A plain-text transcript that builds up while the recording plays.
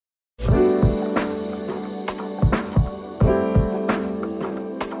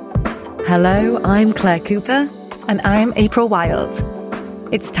Hello, I'm Claire Cooper. And I'm April Wild.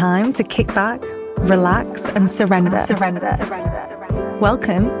 It's time to kick back, relax, and surrender.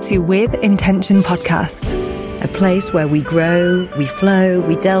 Welcome to With Intention Podcast. A place where we grow, we flow,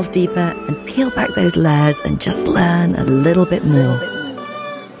 we delve deeper, and peel back those layers and just learn a little bit more.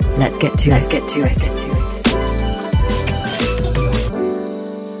 Let's get to it.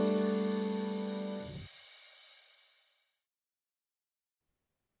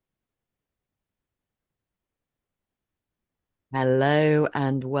 Hello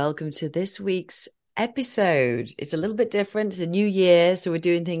and welcome to this week's episode. It's a little bit different. It's a new year, so we're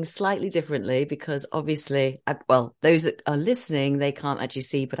doing things slightly differently because obviously, those that are listening, they can't actually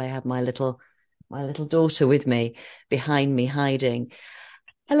see, but I have my little daughter with me, behind me, hiding.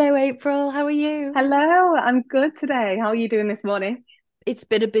 Hello, April. How are you? Hello, I'm good today. How are you doing this morning? It's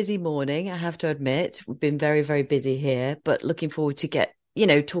been a busy morning, I have to admit. We've been very, very busy here, but looking forward to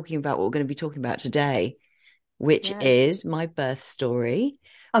talking about what we're going to be talking about today, which is my birth story.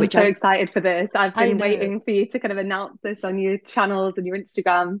 I'm so excited for this. I've been waiting for you to kind of announce this on your channels and your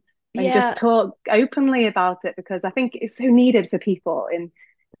Instagram and just talk openly about it, because I think it's so needed for people. And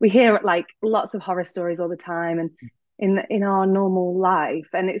we hear like lots of horror stories all the time and in our normal life.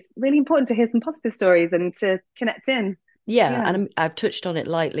 And it's really important to hear some positive stories and to connect in. Yeah, and I've touched on it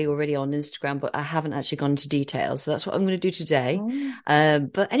lightly already on Instagram, but I haven't actually gone into detail. So that's what I'm going to do today.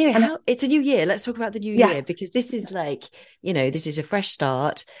 But anyway, it's a new year. Let's talk about the new year, because this is like, this is a fresh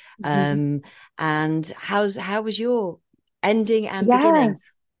start. And how was your ending and beginning?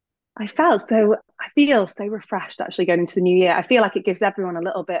 I feel so refreshed actually going into the new year. I feel like it gives everyone a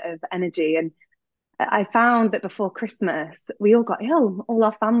little bit of energy. And I found that before Christmas, we all got ill, all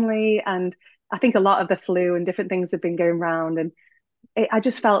our family, and I think a lot of the flu and different things have been going around, and I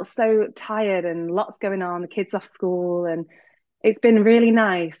just felt so tired and lots going on, the kids off school, and it's been really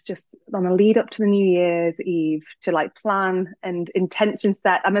nice just on the lead up to the New Year's Eve to like plan and intention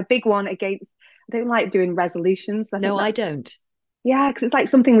set. I'm a big one against, I don't like doing resolutions. I don't. Yeah, because it's like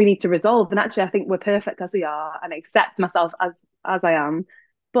something we need to resolve, and actually I think we're perfect as we are and accept myself as I am.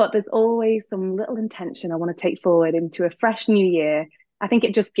 But there's always some little intention I want to take forward into a fresh new year. I think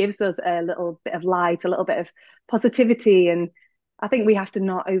it just gives us a little bit of light, a little bit of positivity. And I think we have to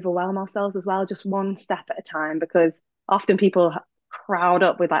not overwhelm ourselves as well, just one step at a time, because often people crowd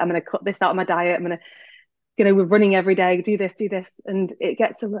up with like, I'm going to cut this out of my diet. I'm going to, we're running every day, do this. And it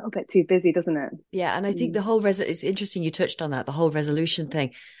gets a little bit too busy, doesn't it? Yeah. And I think the whole it's interesting you touched on that, the whole resolution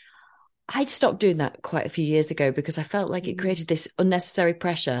thing. I'd stopped doing that quite a few years ago because I felt like it created this unnecessary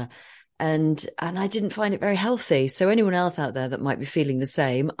pressure. And I didn't find it very healthy. So anyone else out there that might be feeling the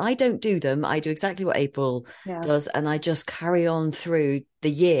same, I don't do them. I do exactly what April does. And I just carry on through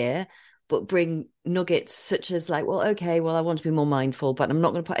the year, but bring nuggets such as like, I want to be more mindful, but I'm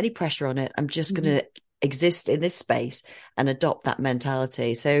not going to put any pressure on it. I'm just going to exist in this space and adopt that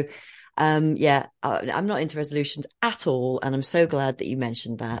mentality. So, I'm not into resolutions at all. And I'm so glad that you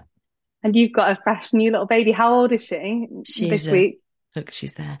mentioned that. And you've got a fresh new little baby. How old is she this week? Look,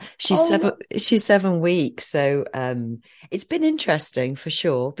 she's there. She's 7 weeks. So it's been interesting for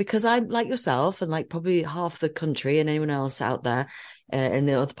sure, because I'm like yourself and like probably half the country and anyone else out there in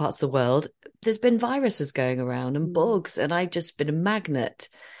the other parts of the world, there's been viruses going around and bugs, and I've just been a magnet.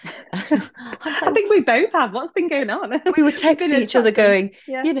 I think we both have. What's been going on? We were texting each other going,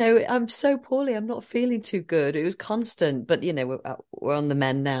 I'm so poorly. I'm not feeling too good. It was constant, but we're on the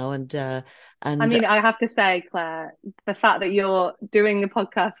mend now. And I mean, I have to say, Claire, the fact that you're doing a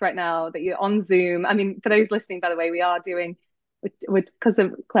podcast right now, that you're on Zoom. I mean, for those listening, by the way, we are doing, because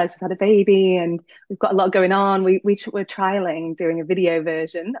of Claire's just had a baby and we've got a lot going on. We're trialing doing a video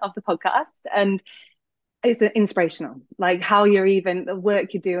version of the podcast, and it's inspirational. Like how the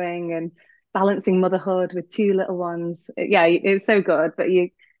work you're doing and balancing motherhood with 2 little ones. It's so good. But you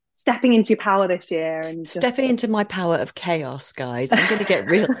stepping into your power this year and stepping into my power of chaos, guys. I'm going to get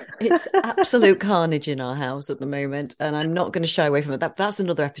real. It's absolute carnage in our house at the moment, and I'm not going to shy away from it. That's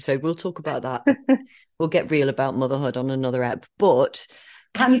another episode. We'll talk about that. We'll get real about motherhood on another ep. But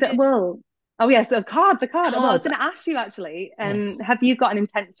the card. Well, I was going to ask you actually. Have you got an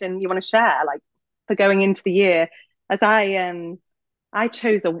intention you want to share, like for going into the year? As I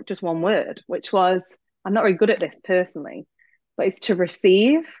chose just one word, which was, I'm not very good at this personally, but it's to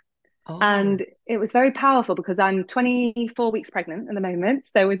receive. And it was very powerful because I'm 24 weeks pregnant at the moment.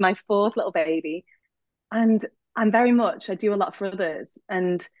 So with my 4th little baby, and I do a lot for others,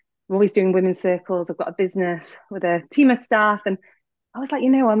 and I'm always doing women's circles. I've got a business with a team of staff, and I was like,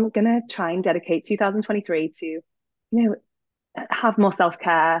 I'm going to try and dedicate 2023 to, have more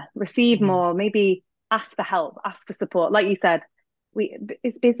self-care, receive more, maybe ask for help, ask for support. Like you said,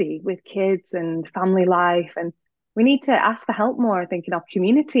 it's busy with kids and family life, and we need to ask for help more, I think, in our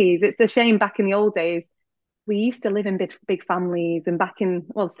communities. It's a shame back in the old days, we used to live in big families, and back in,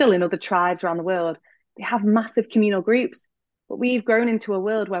 well, still in other tribes around the world, they have massive communal groups. But we've grown into a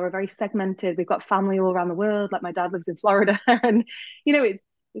world where we're very segmented. We've got family all around the world. Like my dad lives in Florida, and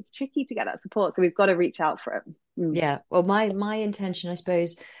it's tricky to get that support. So we've got to reach out for it. Yeah. Well, my intention, I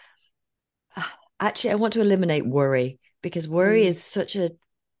suppose, actually, I want to eliminate worry, because worry is such a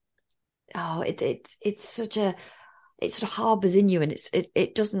it's such a, it sort of harbors in you, and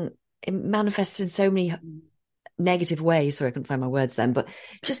it doesn't, it manifests in so many negative ways. Sorry, I couldn't find my words then, but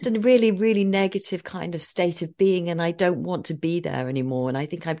just a really, really negative kind of state of being, and I don't want to be there anymore. And I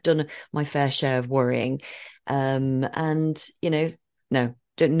think I've done my fair share of worrying, and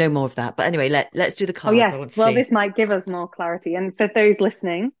no more of that. But anyway, let's do the cards. Oh yes, I want to well, see. this might give us more clarity, and for those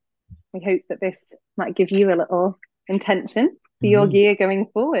listening, we hope that this might give you a little intention for your year going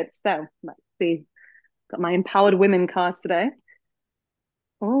forward. So let's see. Got my empowered women cards today.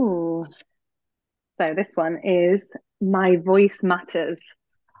 Oh, so this one is my voice matters.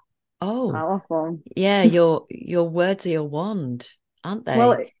 Oh, Powerful. yeah, your words are your wand, aren't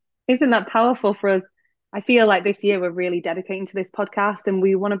Well, they? isn't that powerful for us? I feel like this year we're really dedicating to this podcast, and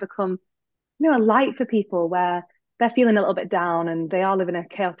we want to become, a light for people where they're feeling a little bit down and they are living a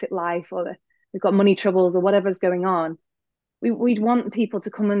chaotic life, or they've got money troubles or whatever's going on. We'd want people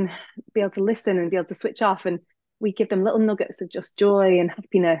to come and be able to listen and be able to switch off, and we give them little nuggets of just joy and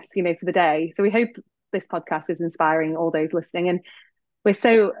happiness, for the day. So we hope this podcast is inspiring all those listening. And it's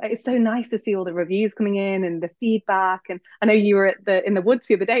so nice to see all the reviews coming in and the feedback. And I know you were in the woods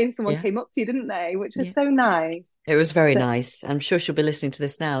the other day and someone Yeah. came up to you, didn't they? Which was Yeah. so nice. It was very nice. I'm sure she'll be listening to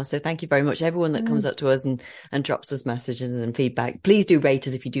this now. So thank you very much, everyone that comes up to us and drops us messages and feedback. Please do rate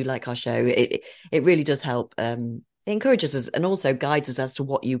us if you do like our show. It really does help. It encourages us and also guides us as to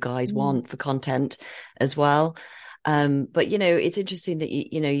what you guys want for content as well. But it's interesting that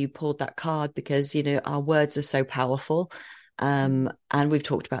you pulled that card, because our words are so powerful. And we've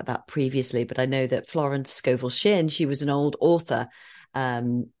talked about that previously, but I know that Florence Scovel Shinn, she was an old author.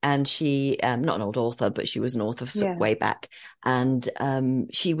 And she, not an old author, but she was an author way back. And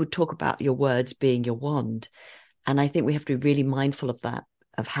she would talk about your words being your wand. And I think we have to be really mindful of that,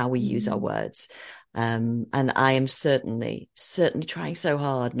 of how we use our words. And I am certainly trying so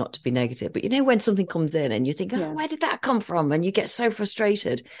hard not to be negative. But when something comes in and you think, where did that come from? And you get so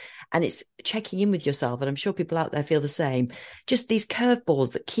frustrated, and it's checking in with yourself. And I'm sure people out there feel the same. Just these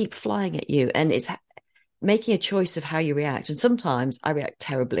curveballs that keep flying at you, and it's making a choice of how you react. And sometimes I react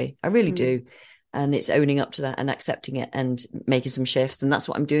terribly. I really do. And it's owning up to that and accepting it and making some shifts. And that's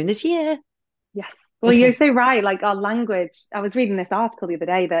what I'm doing this year. Yes. Well, you're so right. Like our language, I was reading this article the other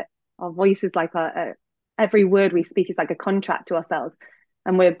day that our voice is like every word we speak is like a contract to ourselves,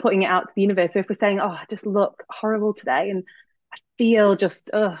 and we're putting it out to the universe. So if we're saying, oh, I just look horrible today and I feel just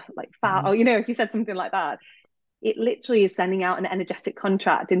like foul, or if you said something like that, it literally is sending out an energetic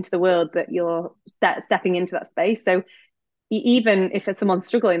contract into the world that you're stepping into that space. So even if someone's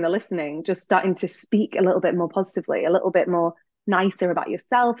struggling, they're listening, just starting to speak a little bit more positively, a little bit more nicer about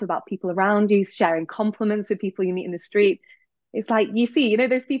yourself, about people around you, sharing compliments with people you meet in the street. It's like you see,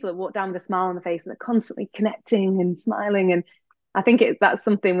 those people that walk down with a smile on the face and they're constantly connecting and smiling. And I think that's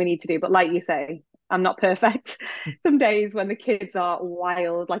something we need to do. But like you say, I'm not perfect. Some days when the kids are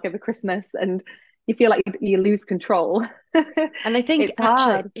wild, like over Christmas, and you feel like you lose control. And I think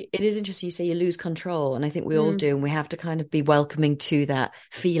actually it is interesting you say you lose control. And I think we all do. And we have to kind of be welcoming to that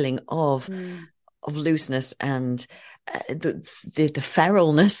feeling of looseness and the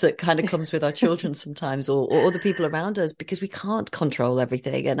feralness that kind of comes with our children sometimes, or other people around us, because we can't control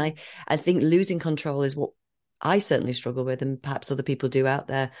everything. And I think losing control is what I certainly struggle with, and perhaps other people do out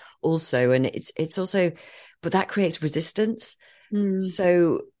there also. And it's also, but that creates resistance.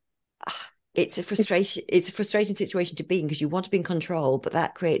 So it's a frustrating situation to be in, because you want to be in control, but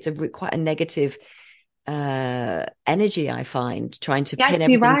that creates quite a negative energy, I find, trying to pin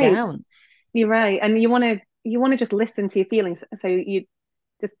everything down. You're right. And you want to just listen to your feelings. So you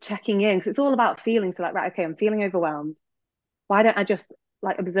just checking in, because it's all about feelings. So like, right, okay, I'm feeling overwhelmed. Why don't I just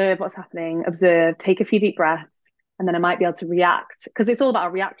like observe what's happening, take a few deep breaths, and then I might be able to react, because it's all about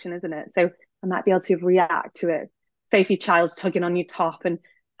a reaction, isn't it? So I might be able to react to it. Say if your child's tugging on your top and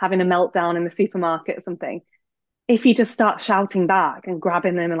having a meltdown in the supermarket or something, if you just start shouting back and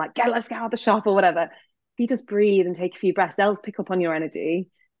grabbing them and like, let's get out of the shop or whatever, if you just breathe and take a few breaths, they'll pick up on your energy.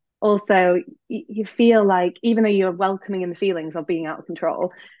 Also, you feel like, even though you're welcoming in the feelings of being out of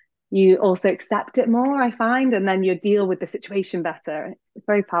control, you also accept it more, I find, and then you deal with the situation better. It's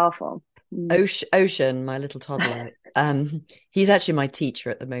very powerful. Ocean, my little toddler, um, he's actually my teacher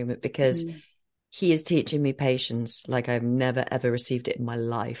at the moment because Mm, he is teaching me patience like I've never ever received it in my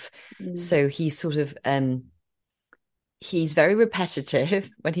life. mm. So he's very repetitive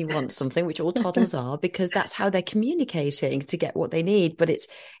when he wants something, which all toddlers are, because that's how they're communicating to get what they need. But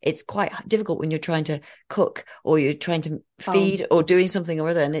it's quite difficult when you're trying to cook or you're trying to Oh, feed or doing something or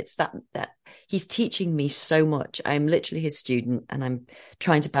other. And it's that he's teaching me so much. I'm literally his student, and I'm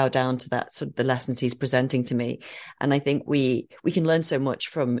trying to bow down to that sort of the lessons he's presenting to me. And I think we can learn so much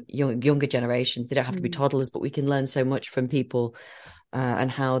from younger generations. They don't have to be mm, toddlers, but we can learn so much from people,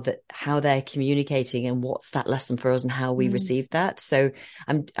 and how they're communicating and what's that lesson for us and how we mm. receive that. So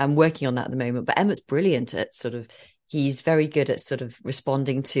I'm working on that at the moment. But Emmett's brilliant at sort of, he's very good at sort of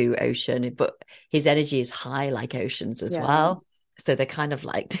responding to Ocean, but his energy is high like Ocean's as Yeah. well. So they're kind of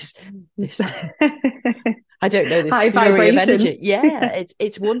like this I don't know, this High fury of vibration. energy. Yeah,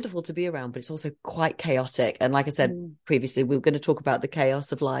 it's wonderful to be around, but it's also quite chaotic. And like I said Mm. previously, we were going to talk about the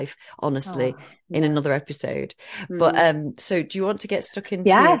chaos of life, honestly, Oh, in yeah. another episode. But Mm. so do you want to get stuck into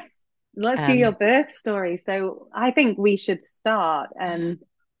Yes. Let's do your um birth story. So I think we should start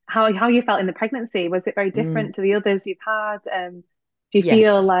how you felt in the pregnancy. Was it very mm, different to the others you've had? Do you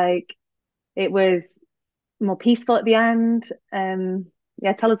feel yes. like it was more peaceful at the end?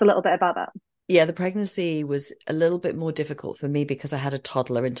 Yeah, tell us a little bit about that. Yeah, the pregnancy was a little bit more difficult for me because I had a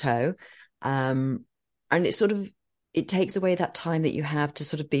toddler in tow. Um and it takes away that time that you have to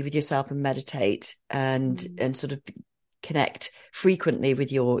sort of be with yourself and meditate Mm. and sort of connect frequently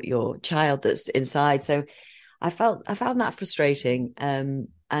with your child that's inside. So I found that frustrating. And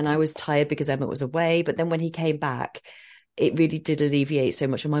I was tired because Emmett was away. But then when he came back, it really did alleviate so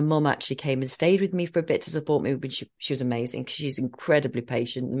much. And my mum actually came and stayed with me for a bit to support me. But she was amazing because she's incredibly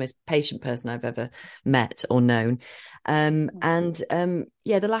patient, the most patient person I've ever met or known. Yeah,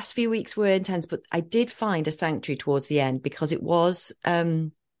 the last few weeks were intense, but I did find a sanctuary towards the end because it was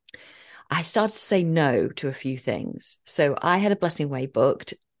I started to say no to a few things. So I had a blessing way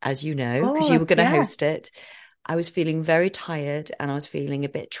booked, as you Of know, because you were course, going to yeah. host it. I was feeling very tired and I was feeling a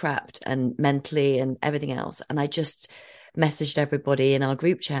bit trapped and mentally and everything else. And I just messaged everybody in our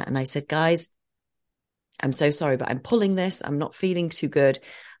group chat and I said, guys, I'm so sorry, but I'm pulling this. I'm not feeling too good.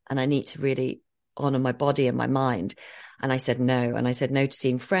 And I need to really honor my body and my mind. And I said no. And I said no to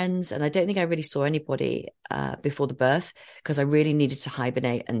seeing friends. And I don't think I really saw anybody before the birth because I really needed to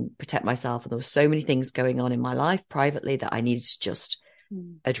hibernate and protect myself. And there were so many things going on in my life privately that I needed to just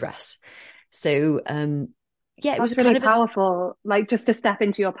Mm. address. So, yeah, it was a That's really kind of a, powerful. Like just to step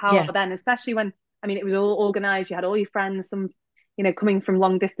into your power yeah, then, especially when, I mean, it was all organized. You had all your friends, some, coming from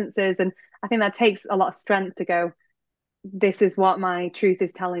long distances. And I think that takes a lot of strength to go, this is what my truth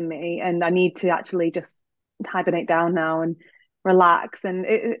is telling me. And I need to actually just hibernate down now and relax. And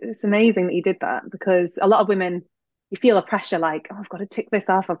it's amazing that you did that because a lot of women, you feel a pressure like, oh, I've got to tick this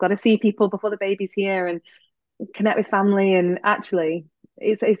off. I've got to see people before the baby's here and connect with family. And actually,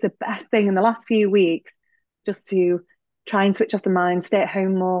 it's the best thing in the last few weeks just to try and switch off the mind, stay at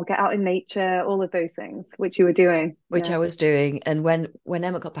home more, get out in nature, all of those things, which you were doing. which Yeah. I was doing. And when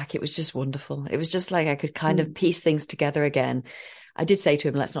Emma got back, it was just wonderful. It was just like I could kind of Mm. piece things together again. I did say to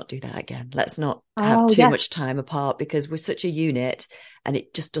him, let's not do that again. Let's not have Oh, too yes. much time apart because we're such a unit and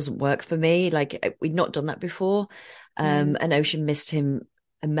it just doesn't work for me. Like we'd not done that before. Mm. And Ocean missed him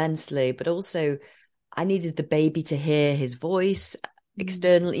immensely, but also I needed the baby to hear his voice Mm.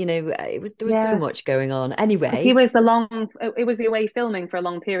 externally. There was so Yeah. much going on. Because he Anyway, was it was away filming for a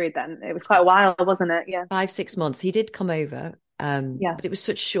long period then. It was quite a while, wasn't it? Yeah. 5 6 months he did come over, Yeah. but it was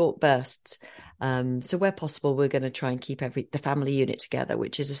such short bursts. So where possible we're going to try and keep the family unit together,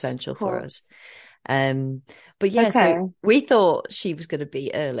 which is essential Of for us. course. But yeah, so Okay. we thought she was going to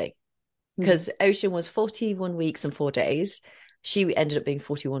be early Mm. because Ocean was 41 weeks and 4 days. She ended up being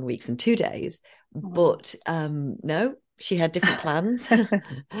 41 weeks and 2 days. Oh. But no, she had different plans.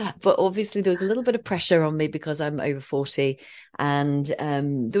 But obviously, there was a little bit of pressure on me because I'm over 40. And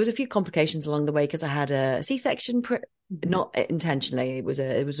there was a few complications along the way because I had a C-section, Mhm. not intentionally. It was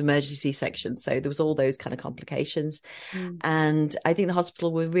emergency C-section. So there was all those kind of complications. Mm. And I think the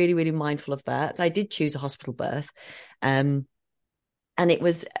hospital were really, really mindful of that. I did choose a hospital birth. Um, and it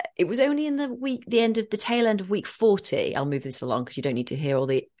was only in the tail end of week 40. I'll move this along because you don't need to hear all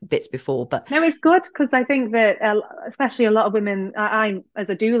the bits before, but No, it's good because I think that especially a lot of women, I'm as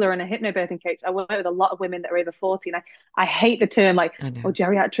a doula and a hypnobirthing coach, I work with a lot of women that are over 40. And I hate the term like, I oh, know.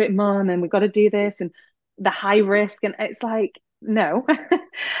 geriatric mom, and we've got to do this and the high risk. And it's like, no,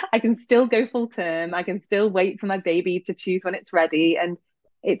 I can still go full term. I can still wait for my baby to choose when it's ready. And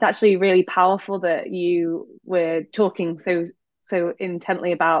it's actually really powerful that you were talking so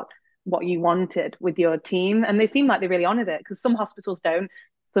intently about what you wanted with your team. And they seem like they really honored it, because some hospitals don't,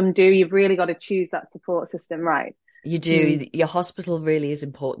 some do. You've really got to choose that support system right. You do. Your hospital really is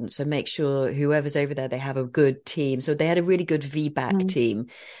important. So make sure whoever's over there, they have a good team. So they had a really good VBAC team.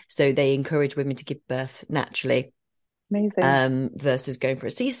 So they encourage women to give birth naturally. Amazing. Versus going for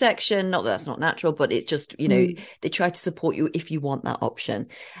a C-section. Not that that's not natural, but it's just, they try to support you if you want that option.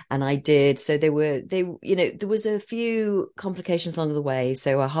 And I did. So there was a few complications along the way.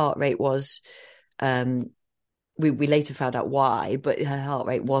 So her heart rate was, we later found out why, but her heart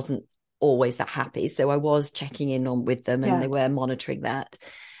rate wasn't always that happy. So I was checking in on with them, and they were monitoring that.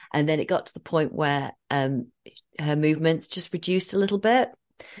 And then it got to the point where her movements just reduced a little bit.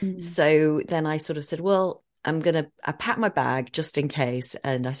 So then I sort of said, well, I packed my bag just in case.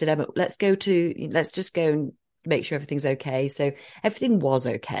 And I said, Emma, let's just go and make sure everything's okay. So everything was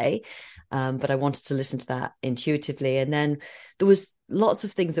okay. But I wanted to listen to that intuitively. And then there was lots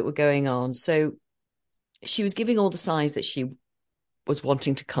of things that were going on. So she was giving all the signs that she was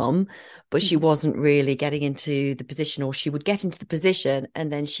wanting to come, but she wasn't really getting into the position, or she would get into the position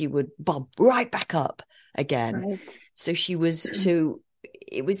and then she would bob right back up again. Right. So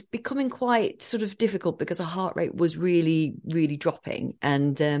it was becoming quite sort of difficult because her heart rate was really, really dropping.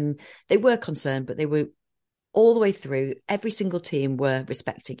 And they were concerned, but they were all the way through. Every single team were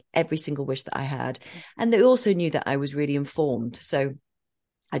respecting every single wish that I had. And they also knew that I was really informed. So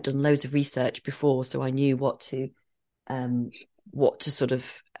I'd done loads of research before, so I knew what to sort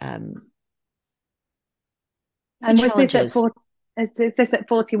of and is this at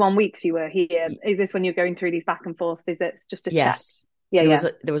 41 weeks you were here? Is this when you're going through these back and forth visits just to check?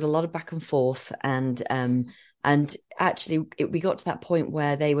 There was a lot of back and forth, and actually we got to that point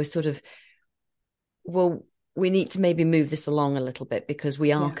where they were sort of, well, we need to maybe move this along a little bit because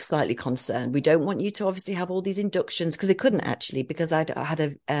we are slightly concerned. We don't want you to obviously have all these inductions, because they couldn't actually, because I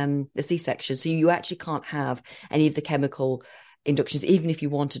had a C-section. So you actually can't have any of the chemical inductions, even if you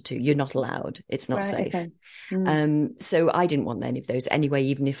wanted to. You're not allowed. It's not safe. Okay. So I didn't want any of those anyway,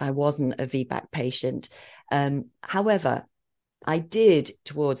 even if I wasn't a VBAC patient. However, I did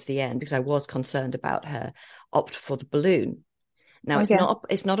towards the end, because I was concerned about her, opt for the balloon. Now,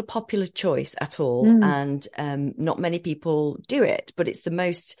 it's not a popular choice at all, and not many people do it, but it's the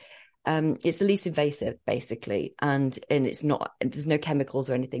least invasive, basically, and there's no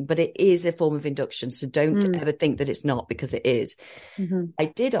chemicals or anything, but it is a form of induction. So don't ever think that it's not, because it is. I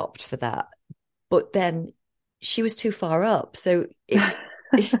did opt for that, but then she was too far up, so it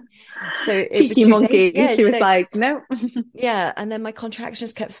Cheeky was too monkey. She was like, no. Yeah, and then my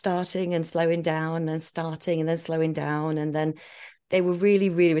contractions kept starting and slowing down, and then starting and then slowing down, and then they were really,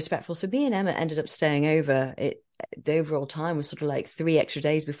 really respectful. So me and Emma ended up staying over. The overall time was sort of like 3 extra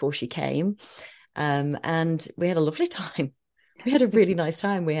days before she came, and we had a lovely time. We had a really nice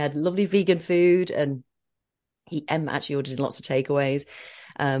time. We had lovely vegan food, and Emma actually ordered lots of takeaways.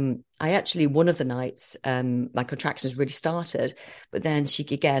 I actually, one of the nights, my contractions really started, but then she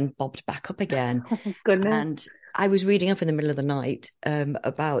again bobbed back up again. Oh, goodness. And I was reading up in the middle of the night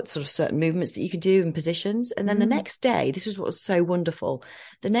about sort of certain movements that you can do in positions. And then the next day, this was what was so wonderful.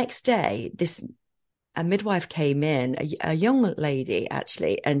 The next day, a midwife came in, a young lady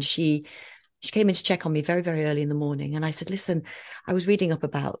actually, and she came in to check on me very, very early in the morning. And I said, listen, I was reading up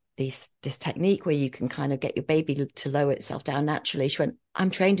about this technique where you can kind of get your baby to lower itself down naturally. She went,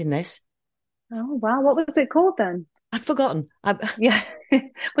 I'm trained in this. Oh, wow. What was it called then? I'd forgotten. Yeah.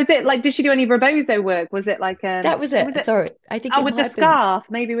 Was it like, did she do any Rebozo work? Was it like that was it. Sorry. I think with the scarf,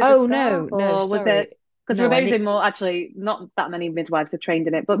 maybe with the scarf. No, or was it, because Rebozo more, actually, not that many midwives are trained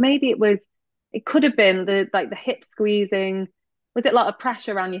in it, but maybe it could have been the hip squeezing. Was it a lot of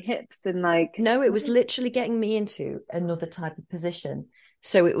pressure around your hips and like? No, it was literally getting me into another type of position.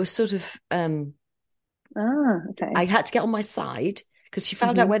 So it was sort of, okay. I had to get on my side because she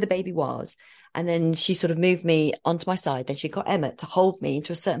found out where the baby was. And then she sort of moved me onto my side. Then she got Emma to hold me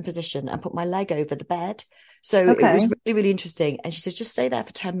into a certain position and put my leg over the bed. So it was really, really interesting. And she says, just stay there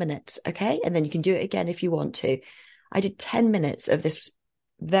for 10 minutes. Okay. And then you can do it again if you want to. I did 10 minutes of this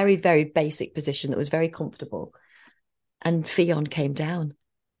very, very basic position that was very comfortable. And Fion came down.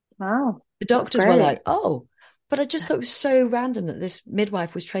 Wow. The doctors were like, oh, but I just thought it was so random that this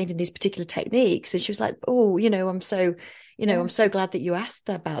midwife was trained in these particular techniques. And she was like, oh, I'm so glad that you asked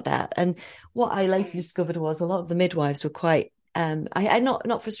about that. And what I later discovered was a lot of the midwives were quite, I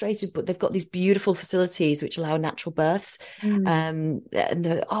not frustrated, but they've got these beautiful facilities which allow natural births. And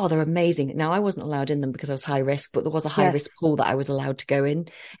they're amazing. Now, I wasn't allowed in them because I was high risk, but there was a high risk pool that I was allowed to go in.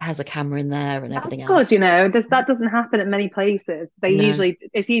 It has a camera in there and everything else. Good, that doesn't happen at many places. Usually,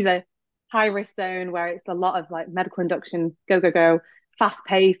 it's either high risk zone where it's a lot of like medical induction, go, fast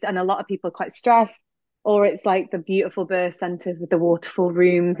paced and a lot of people are quite stressed, or it's like the beautiful birth centers with the waterfall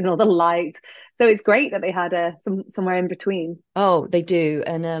rooms and all the lights. So it's great that they had somewhere in between. Oh, they do.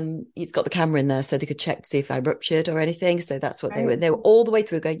 And it's got the camera in there so they could check to see if I ruptured or anything. So that's what Right. they were all the way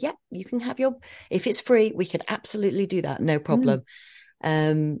through going, yeah, you can have if it's free, we can absolutely do that. No problem.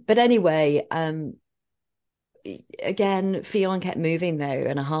 But anyway, again, Fionn kept moving though,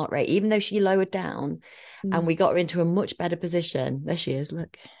 and her heart rate, even though she lowered down and we got her into a much better position. There she is,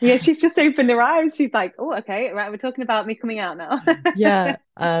 look. Yeah, she's just opened her eyes. She's like, oh, okay, right, we're talking about me coming out now. Yeah.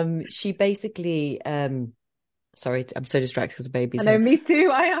 She basically sorry, I'm so distracted because the baby's I know, here. me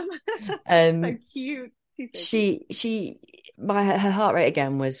too, I am. So cute. Her heart rate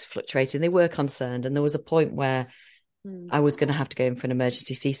again was fluctuating. They were concerned, and there was a point where I was going to have to go in for an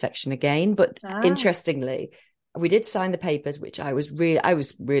emergency C-section again. But interestingly, we did sign the papers, which I was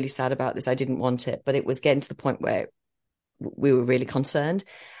really sad about this. I didn't want it, but it was getting to the point where we were really concerned.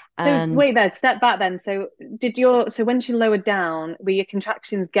 So wait there, step back then. So when she lowered down, were your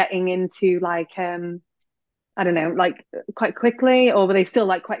contractions getting into like I don't know, like quite quickly, or were they still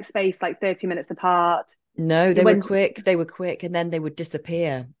like quite spaced, like 30 minutes apart? No, they were quick, and then they would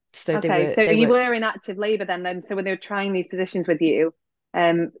disappear. So you were in active labor then. So when they were trying these positions with you,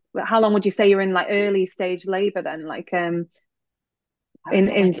 how long would you say you're in like early stage labor then? Like I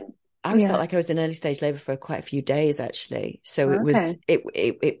felt like I was in early stage labor for quite a few days actually. So it was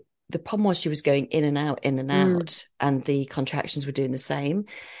the problem was she was going in and out, and the contractions were doing the same.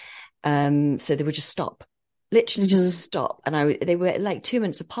 So they would just stop. Literally just stop, and they were like 2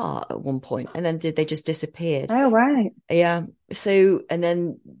 minutes apart at one point, and then they just disappeared. Oh right, yeah. So and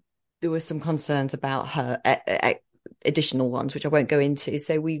then there were some concerns about her additional ones, which I won't go into.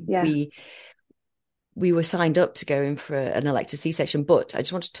 So we were signed up to go in for an elective C-section, but I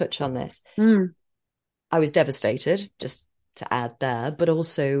just want to touch on this. I was devastated, just to add there, but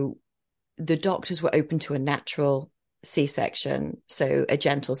also the doctors were open to a natural C-section, so a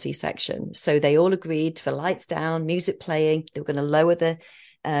gentle C-section. So they all agreed for lights down, music playing. They were going to lower the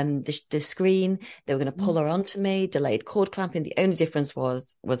screen. They were going to pull her onto me, delayed cord clamping. The only difference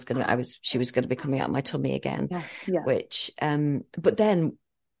she was going to be coming out my tummy again. Which but then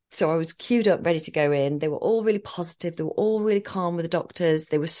so I was queued up, ready to go in. They were all really positive. They were all really calm with the doctors.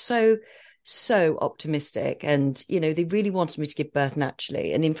 They were so optimistic, and they really wanted me to give birth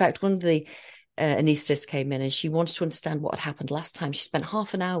naturally. And in fact, one of the anaesthetist came in and she wanted to understand what had happened last time. She spent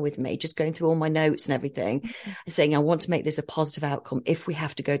half an hour with me just going through all my notes and everything, and saying, I want to make this a positive outcome if we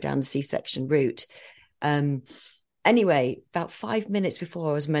have to go down the C-section route. Anyway, about 5 minutes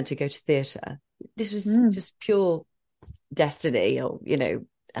before I was meant to go to theatre, this was just pure destiny or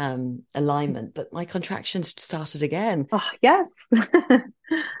alignment, but my contractions started again. Oh yes.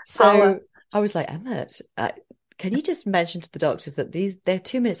 So I was like, Emmett, can you just mention to the doctors that they're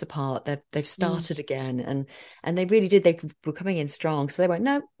 2 minutes apart, they've started again, and they really did. They were coming in strong, so they went,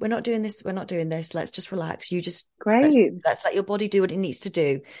 no, we're not doing this, let's just relax, you just let's let your body do what it needs to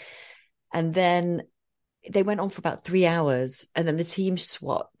do. And then they went on for about 3 hours, and then the team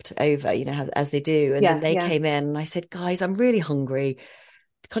swapped over, as they do, and then they came in, and I said, guys, I'm really hungry.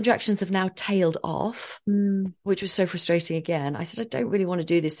 The contractions have now tailed off, which was so frustrating again. I said, I don't really want to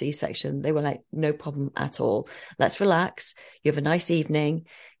do this C-section. They were like, no problem at all. Let's relax. You have a nice evening,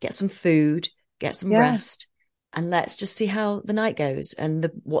 get some food, get some rest, and let's just see how the night goes and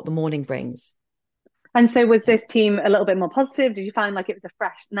what the morning brings. And so was this team a little bit more positive? Did you find like it was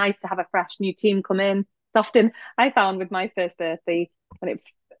nice to have a fresh new team come in? It's often, I found with my first birthday,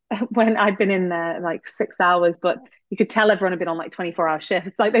 when I'd been in there like 6 hours, but you could tell everyone had been on like 24-hour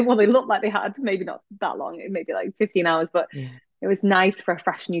shifts. Like they looked like they had maybe not that long, maybe like 15 hours, but it was nice for a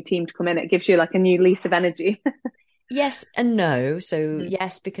fresh new team to come in. It gives you like a new lease of energy. Yes and no. So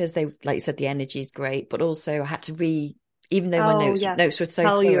yes, because they, like you said, the energy is great, but also I had to even though my notes were so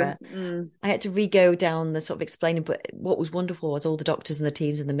thorough, I had to go down the sort of explaining. But what was wonderful was all the doctors and the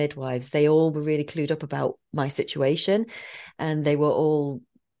teams and the midwives, they all were really clued up about my situation, and they were all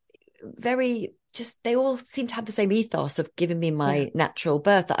they all seemed to have the same ethos of giving me my natural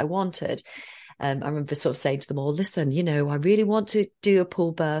birth that I wanted. I remember sort of saying to them all, listen, I really want to do a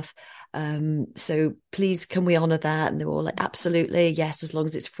pool birth. So please, can we honor that? And they were all like, absolutely, yes, as long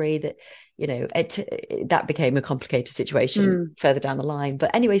as it's free. That, that became a complicated situation further down the line.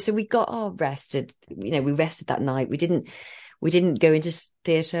 But anyway, so we got rested. We rested that night. We didn't go into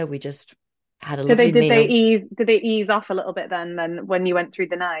theatre. We just had a lovely meal. Did they ease off a little bit then when you went through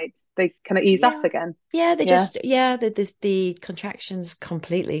the night? They kind of eased off again? Yeah, the contractions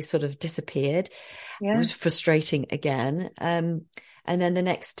completely sort of disappeared. It was frustrating again. And then the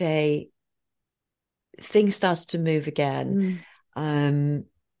next day, things started to move again. and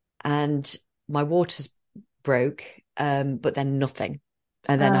my waters broke, but then nothing.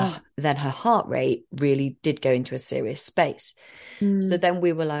 And then her heart rate really did go into a serious space. So then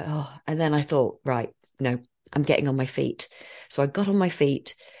we were like, oh, and then I thought, right, no, I'm getting on my feet. So I got on my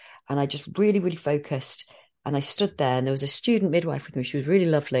feet and I just really, really focused. And I stood there and there was a student midwife with me. She was really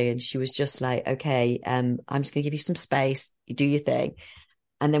lovely. And she was just like, okay, I'm just going to give you some space. You do your thing.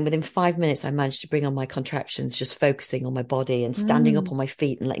 And then within 5 minutes, I managed to bring on my contractions, just focusing on my body and standing up on my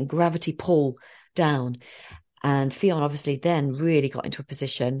feet and letting gravity pull down. And Fionn obviously then really got into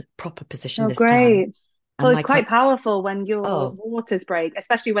a proper position this great. time. Well, And it's quite powerful when your waters break,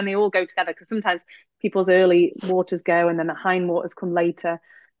 especially when they all go together, because sometimes people's early waters go and then the hind waters come later.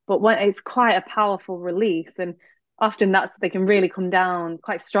 But when it's quite a powerful release, and often they can really come down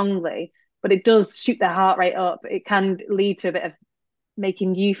quite strongly, but it does shoot their heart rate up. It can lead to a bit of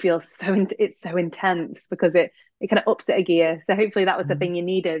making you feel it's so intense because it kind of ups it a gear. So hopefully that was the thing you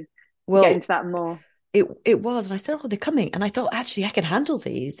needed to get into that more. It was. And I said, oh, they're coming. And I thought, actually, I can handle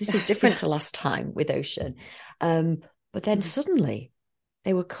these. This is different to last time with Ocean. But then suddenly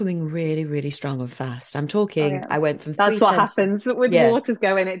they were coming really, really strong and fast. I'm talking, I went from That's what happens with waters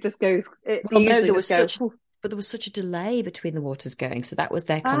going. It just goes, but there was such a delay between the waters going. So that was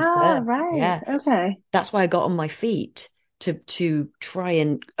their concern. Right. Yeah. Okay. That's why I got on my feet to try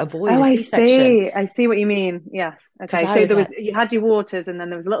and avoid a C-section. I see what you mean. Yes. Okay. So you had your waters and then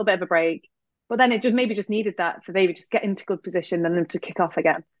there was a little bit of a break. But then it just needed that for baby just get into good position and then to kick off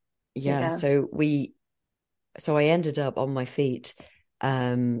again. Yeah. So I ended up on my feet,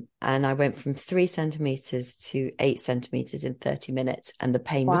 and I went from 3 centimeters to 8 centimeters in 30 minutes, and the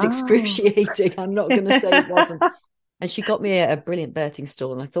pain was excruciating. I'm not going to say it wasn't. And she got me a brilliant birthing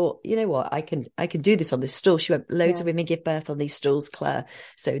stool, and I thought, you know what, I can do this on this stool. She went, loads of women give birth on these stools, Claire.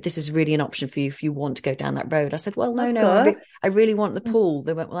 So this is really an option for you if you want to go down that road. I said, well, no, I really want the pool.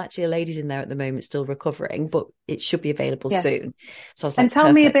 They went, well, actually, a lady's in there at the moment, still recovering, but it should be available soon. So I was like, and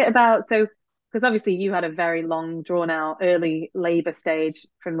tell me a bit about because obviously you had a very long, drawn out early labor stage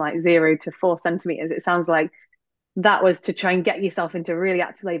from like 0 to 4 centimeters. It sounds like that was to try and get yourself into really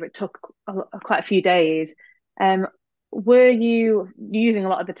active labor. It took quite a few days. Were you using a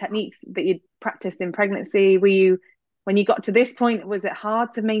lot of the techniques that you'd practiced in pregnancy? When you got to this point, was it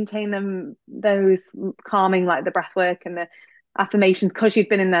hard to maintain those calming, like the breath work and the affirmations, because you'd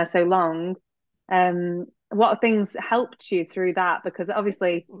been in there so long? What things helped you through that? Because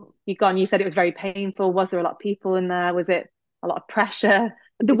obviously you said it was very painful. Was there a lot of people in there? Was it a lot of pressure?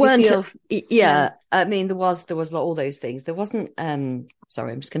 There weren't. I mean, there was all those things. There wasn't.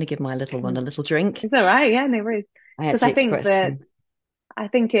 Sorry, I'm just going to give my little one a little drink. It's all right. Yeah, no worries. Because I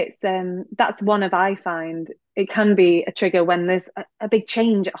think it's that's one of I find it can be a trigger when there's a big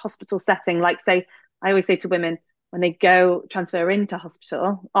change at hospital setting. Like I always say to women when they go transfer into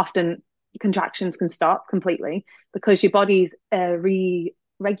hospital, often contractions can stop completely because your body's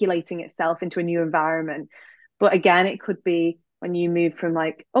re-regulating itself into a new environment. But again, it could be when you move from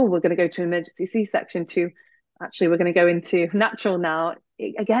like, oh, we're going to go to emergency C-section to actually we're going to go into natural now.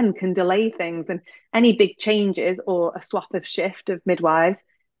 It, again, can delay things, and any big changes or a swap of shift of midwives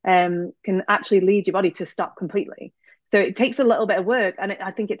can actually lead your body to stop completely. So it takes a little bit of work, and I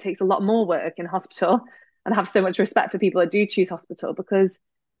think it takes a lot more work in hospital. And I have so much respect for people that do choose hospital because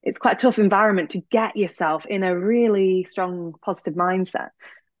it's quite a tough environment to get yourself in a really strong positive mindset.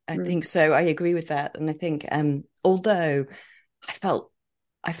 I think so. I agree with that, and I think although I felt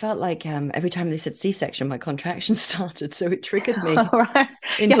like every time they said C-section, my contractions started, so it triggered me.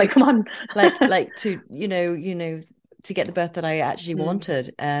 Into, like come on, like to to get the birth that I actually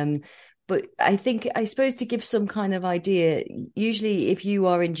wanted. But I suppose to give some kind of idea, usually if you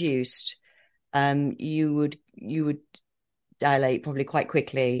are induced, you would dilate probably quite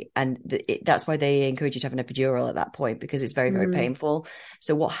quickly, and that's why they encourage you to have an epidural at that point because it's very, very painful.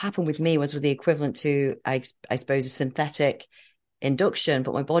 So what happened with me was with the equivalent to I suppose a synthetic induction,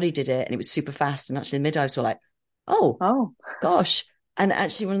 but my body did it and it was super fast, and actually the midwives were like, oh gosh. And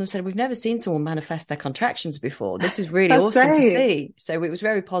actually one of them said, we've never seen someone manifest their contractions before. This is really awesome to see. So it was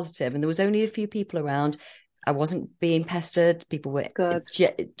very positive, and there was only a few people around. I wasn't being pestered. People were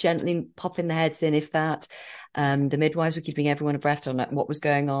gently popping their heads in, if that. The midwives were keeping everyone abreast on what was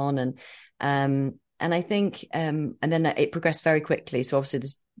going on, and I think and then it progressed very quickly. So obviously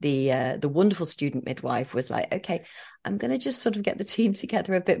the wonderful student midwife was like, okay, I'm going to just sort of get the team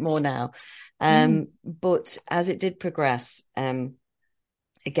together a bit more now. But as it did progress,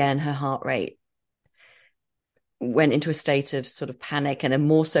 again, her heart rate went into a state of sort of panic, and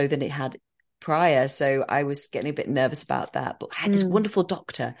more so than it had prior. So I was getting a bit nervous about that. But I had this wonderful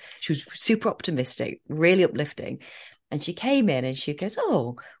doctor. She was super optimistic, really uplifting. And she came in and she goes,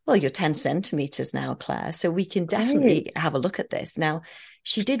 oh, well, you're 10 centimeters now, Claire. So we can Great. definitely have a look at this. Now,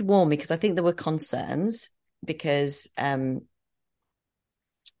 she did warn me because I think there were concerns because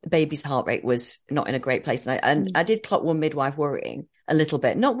baby's heart rate was not in a great place. And I did clock one midwife worrying a little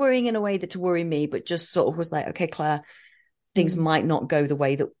bit, not worrying in a way that to worry me, but just sort of was like, okay, Claire, things might not go the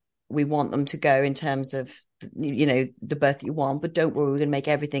way that we want them to go in terms of, you know, the birth that you want, but don't worry, we're going to make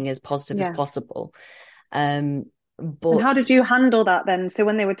everything as positive as possible. But and how did you handle that then? So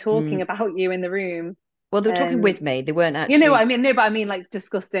when they were talking about you in the room, well, they were talking with me. They weren't actually. You know what I mean? No, but I mean like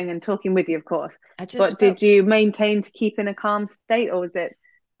discussing and talking with you, of course. But did you maintain to keep in a calm state, or was it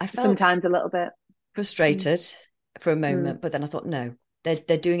I felt sometimes a little bit frustrated for a moment, but then I thought, no,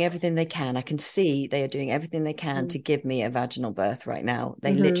 they're doing everything they can. I can see they are doing everything they can to give me a vaginal birth right now.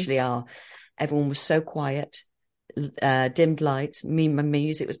 They literally are. Everyone was so quiet, dimmed light. My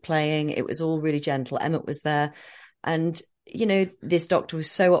music was playing. It was all really gentle. Emmett was there. And, you know, this doctor was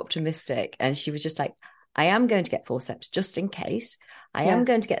so optimistic. And she was just like, I am going to get forceps just in case. I am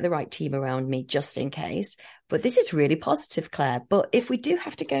going to get the right team around me just in case. But this is really positive, Claire. But if we do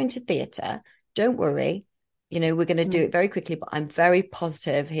have to go into theatre, don't worry. You know, we're going to do it very quickly. But I'm very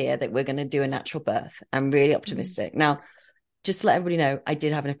positive here that we're going to do a natural birth. I'm really optimistic. Now, just to let everybody know, I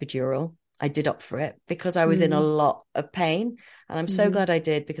did have an epidural. I did opt for it because I was in a lot of pain. And I'm so glad I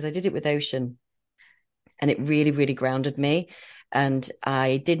did, because I did it with Ocean. And it really, really grounded me. And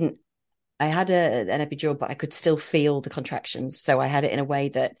I had an epidural, but I could still feel the contractions. So I had it in a way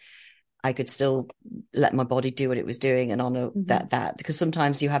that I could still let my body do what it was doing and honor that, because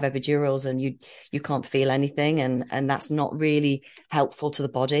sometimes you have epidurals and you can't feel anything. And that's not really helpful to the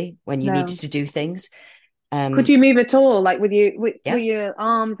body when you needed to do things. Could you move at all? Like were your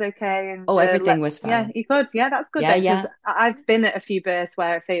arms okay? And everything was fine. Yeah, you could. Yeah, that's good. Because I've been at a few births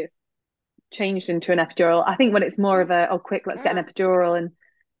where I say it's changed into an epidural. I think when it's more of quick, let's get an epidural, and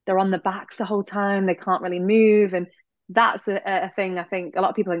they're on the backs the whole time, they can't really move, and that's a thing. I think a lot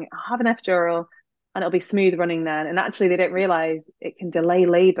of people think, I'll have an epidural and it'll be smooth running then, and actually they don't realize it can delay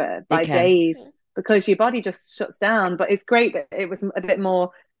labor by days because your body just shuts down. But it's great that it was a bit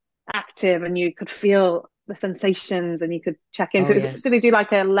more active and you could feel the sensations and you could check in. So do they do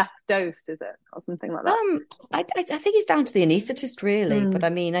like a less dose, is it, or something like that? I think it's down to the anaesthetist really, but I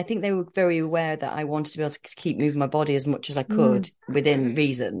mean, I think they were very aware that I wanted to be able to keep moving my body as much as I could within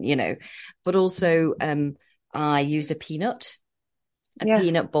reason, you know. But also I used a peanut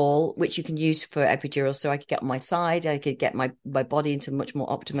ball, which you can use for epidural, so I could get on my side, I could get my body into a much more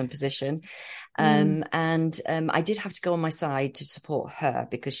optimum position. And I did have to go on my side to support her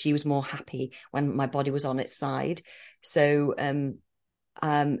because she was more happy when my body was on its side. So in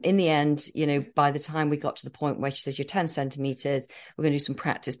the end, you know, by the time we got to the point where she says, you're 10 centimeters, we're going to do some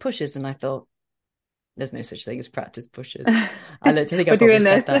practice pushes. And I thought, there's no such thing as practice pushes. I think I probably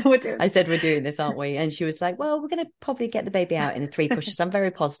said that. I said, we're doing this, aren't we? And she was like, well, we're going to probably get the baby out in 3 pushes. I'm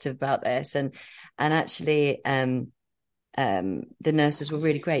very positive about this. And actually, the nurses were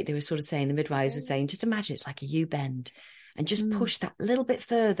really great. They were sort of saying, the midwives were saying, just imagine it's like a U bend and just push that little bit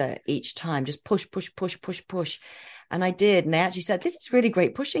further each time. Just push. And I did. And they actually said, this is really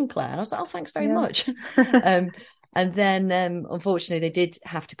great pushing, Claire. And I was like, oh, thanks very much. And then, unfortunately, they did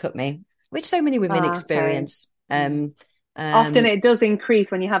have to cut me, which so many women experience. Often it does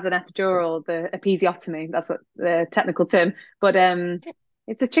increase when you have an epidural, the episiotomy. That's what the technical term. But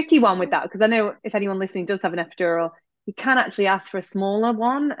it's a tricky one with that, because I know if anyone listening does have an epidural, you can actually ask for a smaller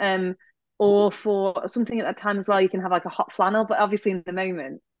one, or for something at that time as well. You can have like a hot flannel, but obviously in the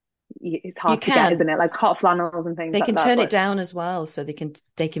moment it's hard to get, isn't it? Like hot flannels and things. They like can that, turn it down as well, so they can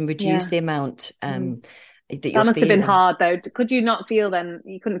reduce the amount. That must have been hard though. Could you not feel then?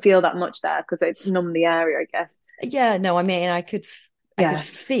 You couldn't feel that much there because it numbed the area, I guess. Yeah, no, I mean, I could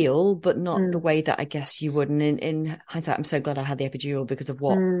feel, but not the way that I guess you would. And in hindsight, I'm so glad I had the epidural because of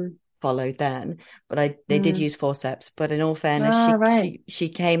what followed then. But they did use forceps. But in all fairness, she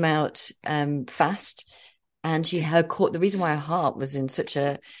came out fast, and her cord. The reason why her heart was in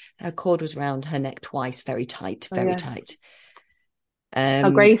her cord was around her neck twice, very tight, very tight.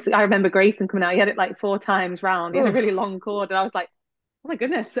 Grace, I remember Grayson coming out. He had it like 4 times round. He had a really long cord, and I was like, "Oh my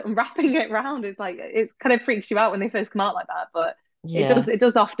goodness!" I'm wrapping it round. It's like it kind of freaks you out when they first come out like that, but it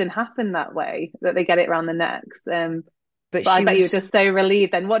does often happen that way, that they get it around the necks. But I bet you were just so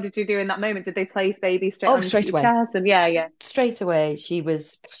relieved. Then, what did you do in that moment? Did they place baby straight away? Chest? And straight away. She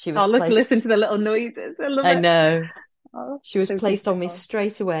was. Oh, listen to the little noises. I know. She was placed on me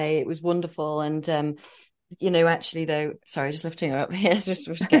straight away. It was wonderful, and you know, actually, though, sorry, just lifting her up here, just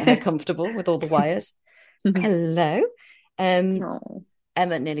to get her comfortable with all the wires. Hello.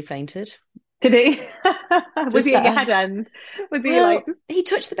 Emma nearly fainted. Did he? Was Just he at your head sad. end? Was he like, Well, he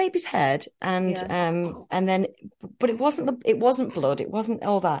touched the baby's head, yeah, and then, but it wasn't blood, it wasn't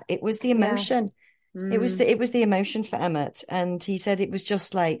all that. It was the yeah. emotion. Mm. It was the emotion for Emmett, and he said it was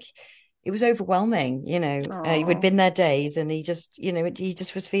just like it was overwhelming. He had Oh. been there days, and he just, he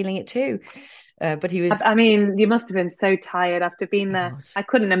just was feeling it too. But he was, I mean, you must have been so tired after being I there. was, I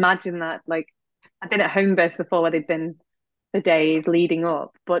couldn't imagine that. Like, I've been at home births before where they've been the days leading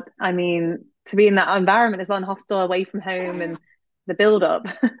up, but I mean, to be in that environment as well, in hospital, away from home, and the build up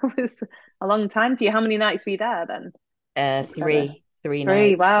was a long time for you. How many nights were you there then altogether? three Three.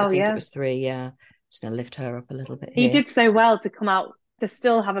 nights. I Wow, think it yeah. was three. Yeah, just gonna lift her up a little bit He here. did so well to come out to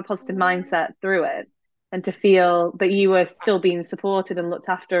still have a positive mindset through it and to feel that you were still being supported and looked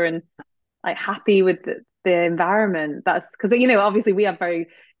after and like happy with the environment. That's because obviously we have very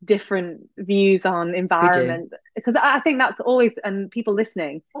different views on We do. environment because I think that's always, and people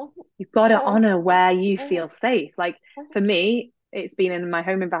listening, you've got to honor where you feel safe. Like for me, it's been in my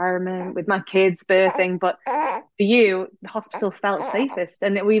home environment with my kids birthing, but for you, the hospital felt safest,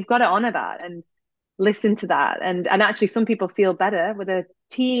 and we've got to honor that and listen to that. And actually, some people feel better with a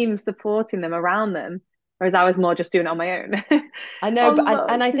team supporting them around them, whereas I was more just doing it on my own. I know, but Oh,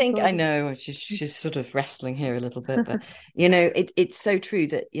 and I think I people. know she's sort of wrestling here a little bit, but it's so true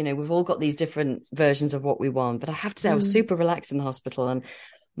that we've all got these different versions of what we want. But I have to say, I was Mm, super relaxed in the hospital, and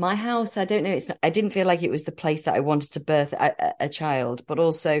my house. I don't know. I didn't feel like it was the place that I wanted to birth a child, but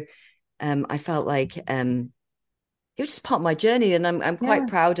also, I felt like it was just part of my journey, and I'm quite yeah.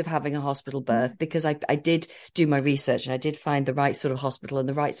 proud of having a hospital birth because I did do my research and I did find the right sort of hospital and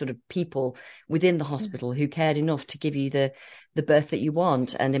the right sort of people within the hospital who cared enough to give you the birth that you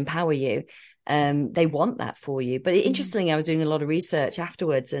want and empower you. They want that for you. But Mm, interestingly, I was doing a lot of research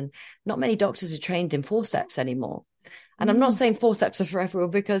afterwards, and not many doctors are trained in forceps anymore. And I'm not mm, saying forceps are for everyone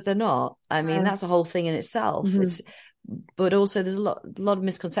because they're not. I mean, no. that's a whole thing in itself. Mhm, But also there's a lot of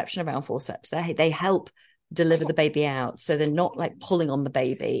misconception around forceps. They help deliver the baby out, so they're not like pulling on the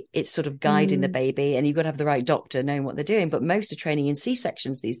baby. It's sort of guiding the mm, baby, and you've got to have the right doctor knowing what they're doing. But most are training in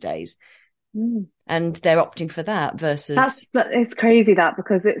C-sections these days, mm. and they're opting for that versus It's crazy that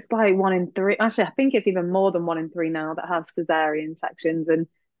because it's like one in three. Actually, I think it's even more than one in three now that have cesarean sections,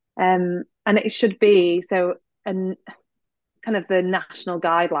 and it should be so. And kind of the national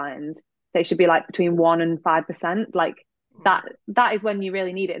guidelines, they should be like between 1% and 5%. Like that is when you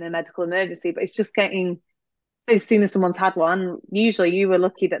really need it in a medical emergency. But it's just getting so as soon as someone's had one. Usually, you were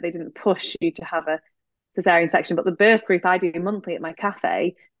lucky that they didn't push you to have a cesarean section. But the birth group I do monthly at my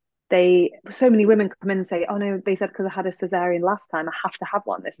cafe, they so many women come in and say, "Oh no, they said because I had a cesarean last time, I have to have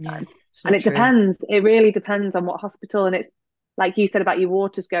one this yeah, time." it's And not it true. depends. It really depends on what hospital. And it's like you said about your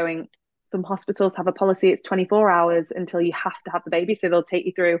waters going. Some hospitals have a policy; it's 24 hours until you have to have the baby, so they'll take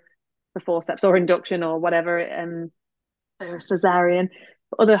you through the forceps or induction or whatever, or cesarean.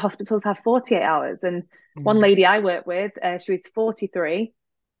 Other hospitals have 48 hours. And one Mm. lady I work with, she was 43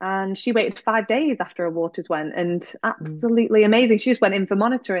 and she waited 5 days after her waters went, and Mm. absolutely amazing. She just went in for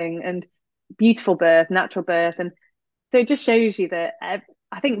monitoring and beautiful birth, natural birth. And so it just shows you that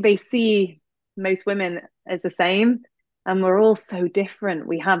I think they see most women as the same, and we're all so different.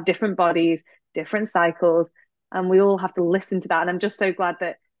 We have different bodies, different cycles, and we all have to listen to that. And I'm just so glad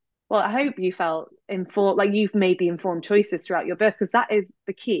that, well, I hope you felt informed, like you've made the informed choices throughout your birth, because that is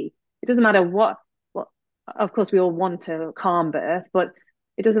the key. It doesn't matter what, of course, we all want a calm birth, but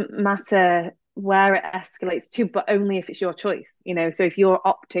it doesn't matter where it escalates to, but only if it's your choice. So if you're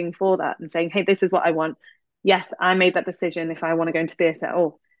opting for that and saying, hey, this is what I want, yes, I made that decision if I want to go into theatre,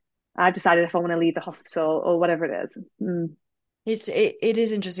 or I've decided if I want to leave the hospital or whatever it is. Mm. It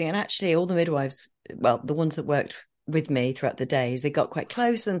is interesting, and actually, all the midwives, well, the ones that worked with me throughout the days, they got quite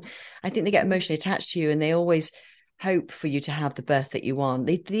close, and I think they get emotionally attached to you, and they always hope for you to have the birth that you want.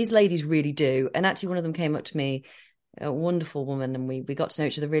 These ladies really do, and actually, one of them came up to me, a wonderful woman, and we got to know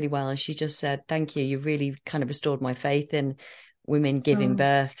each other really well, and she just said, "Thank you, you've really kind of restored my faith in women giving Oh.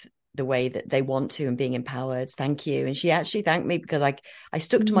 birth the way that they want to and being empowered. Thank you." And she actually thanked me because I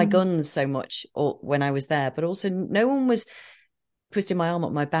stuck to my Mm. guns so much when I was there, but also no one was twisting my arm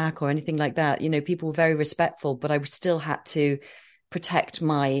up my back or anything like that. People were very respectful, but I still had to protect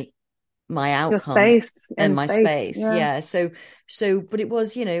my Your outcome space and and my space. space. Yeah. Yeah. So, but it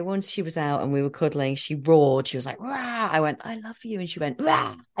was, once she was out and we were cuddling, she roared. She was like, "Rah!" I went, "I love you," and she went,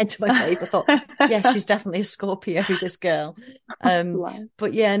 "Rah!" into my face. I thought, yeah, she's definitely a Scorpio, this girl. Um,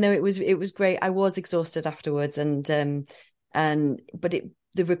 but yeah, no, it was great. I was exhausted afterwards, and but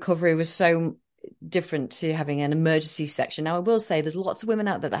the recovery was so different to having an emergency section. Now, I will say there's lots of women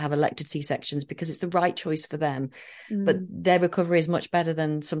out there that have elected C-sections because it's the right choice for them, but their recovery is much better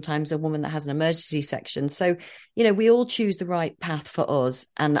than sometimes a woman that has an emergency section. So, you know, we all choose the right path for us.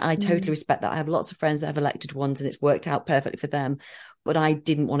 And I totally respect that. I have lots of friends that have elected ones and it's worked out perfectly for them. But I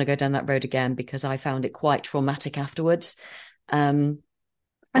didn't want to go down that road again because I found it quite traumatic afterwards.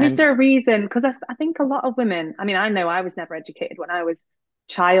 And is there a reason? Because I think a lot of women, I mean, I know I was never educated when I was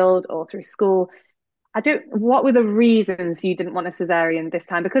a child or through school. What were the reasons you didn't want a cesarean this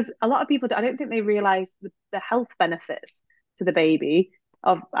time? Because a lot of people, I don't think they realize the health benefits to the baby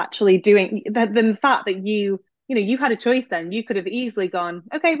of actually doing the fact that you had a choice then. You could have easily gone,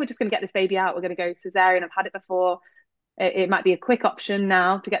 okay, we're just going to get this baby out. We're going to go cesarean. I've had it before. It might be a quick option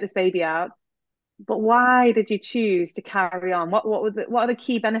now to get this baby out. But why did you choose to carry on? What are the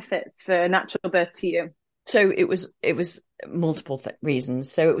key benefits for natural birth to you? So it was multiple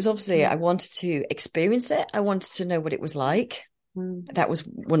reasons. So it was obviously I wanted to experience it. I wanted to know what it was like. That was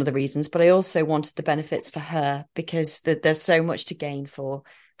one of the reasons. But I also wanted the benefits for her because there's so much to gain for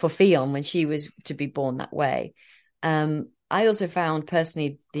Fion when she was to be born that way. I also found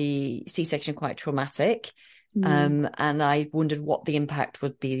personally the C-section quite traumatic. And I wondered what the impact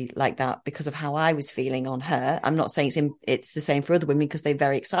would be like that because of how I was feeling on her. I'm not saying it's the same for other women because they're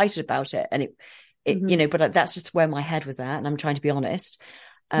very excited about it. And you know, but that's just where my head was at. And I'm trying to be honest.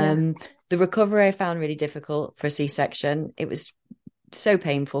 The recovery I found really difficult for a C-section. It was so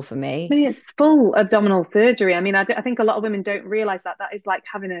painful for me. I mean, it's full abdominal surgery. I mean, I think a lot of women don't realize that is like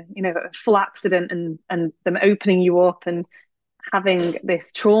having a full accident and them opening you up and having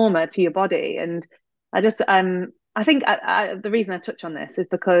this trauma to your body. And I think the reason I touch on this is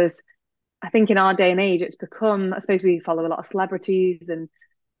because I think in our day and age, it's become, I suppose we follow a lot of celebrities and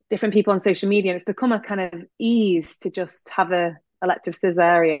different people on social media, and it's become a kind of ease to just have a elective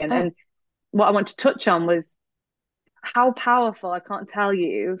cesarean. And what I want to touch on was how powerful, I can't tell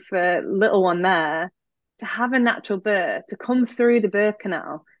you, for little one there to have a natural birth, to come through the birth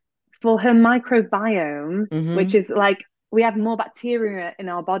canal, for her microbiome, which is like, we have more bacteria in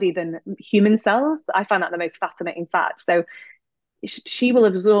our body than human cells. I find that the most fascinating fact. So she will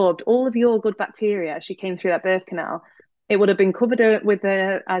absorb all of your good bacteria as she came through that birth canal. It would have been covered with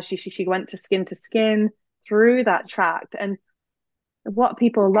her as she went to skin through that tract. And what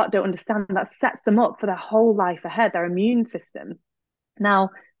people a lot don't understand, that sets them up for their whole life ahead, their immune system.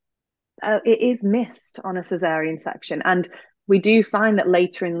 Now, it is missed on a cesarean section. And we do find that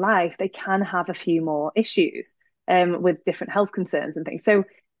later in life, they can have a few more issues with different health concerns and things. So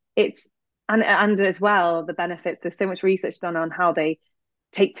it's, and as well, the benefits, there's so much research done on how they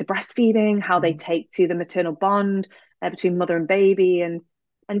take to breastfeeding, how they take to the maternal bond between mother and baby, and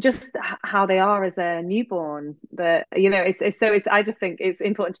just how they are as a newborn. I just think it's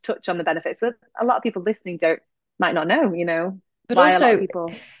important to touch on the benefits that a lot of people listening might not know, but why also a lot of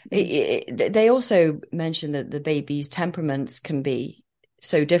people they also mention that the baby's temperaments can be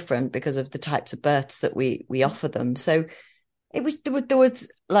so different because of the types of births that we offer them. So there was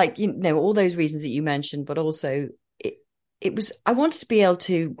like, all those reasons that you mentioned, but also it was, I wanted to be able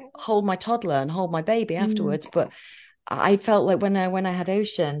to hold my toddler and hold my baby afterwards, but I felt like when I had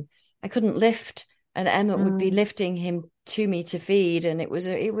Ocean, I couldn't lift, and Emma would be lifting him to me to feed, and it was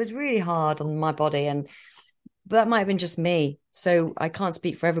really hard on my body. But that might have been just me, so I can't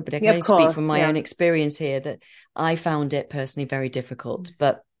speak for everybody. I can only speak from my own experience here, that I found it personally very difficult.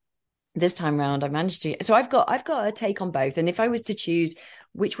 But this time around, I managed to. So I've got a take on both, and if I was to choose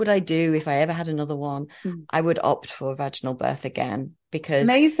which would I do if I ever had another one, I would opt for vaginal birth again, because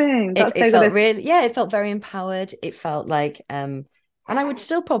amazing. It felt really, it felt very empowered. It felt like, and I would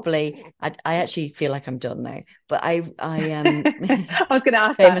still probably, I actually feel like I'm done now, but I I was going to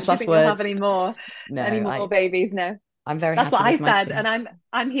ask famous that. last Do you think words. You'll have any more babies? No, I'm very That's happy what with I said, and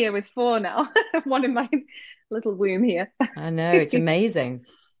I'm here with 4 now. One in my little womb here. I know, it's amazing,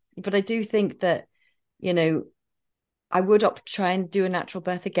 but I do think that I would opt to try and do a natural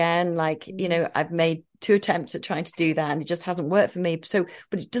birth again. Like, I've made 2 attempts at trying to do that and it just hasn't worked for me. So,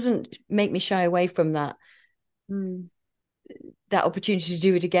 but it doesn't make me shy away from that opportunity to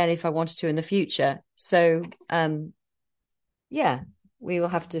do it again if I wanted to in the future. So, we will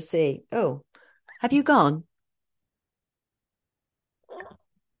have to see. Oh, have you gone?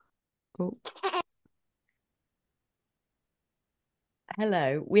 Oh.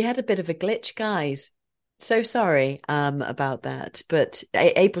 Hello. We had a bit of a glitch, guys. So sorry about that, but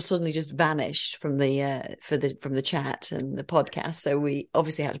April suddenly just vanished from the from the chat and the podcast, so we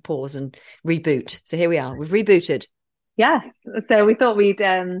obviously had to pause and reboot. So here we are, we've rebooted. Yes, so we thought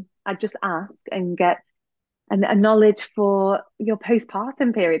I'd just ask and get and a knowledge for your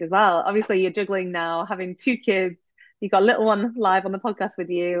postpartum period as well. Obviously, you're juggling now, having two kids. You've got a little one live on the podcast with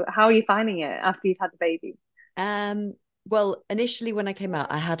you. How are you finding it after you've had the baby? Um, well, initially when I came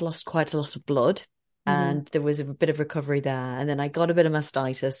out, I had lost quite a lot of blood, Hmm. and there was a bit of recovery there. And then I got a bit of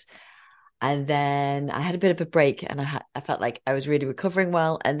mastitis, and then I had a bit of a break, and I felt like I was really recovering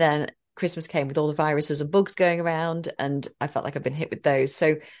well. And then Christmas came with all the viruses and bugs going around, and I felt like I've been hit with those.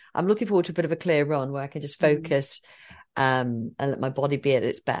 So I'm looking forward to a bit of a clear run where I can just focus and let my body be at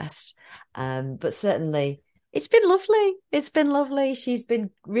its best. But certainly it's been lovely. It's been lovely.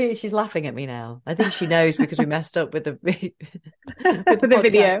 She's laughing at me now. I think she knows because we messed up with the with the For the podcast.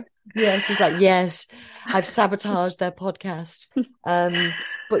 video. Yeah, she's like, yes, I've sabotaged their podcast.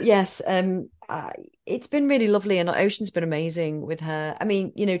 But yes, it's been really lovely, and Ocean's been amazing with her. I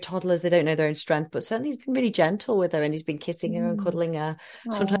mean, toddlers, they don't know their own strength, but certainly he's been really gentle with her, and he's been kissing her and Mm. cuddling her,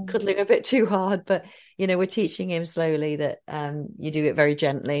 sometimes Oh. cuddling her a bit too hard, but we're teaching him slowly that you do it very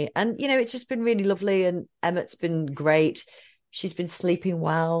gently. And it's just been really lovely, and Emmett's been great. She's been sleeping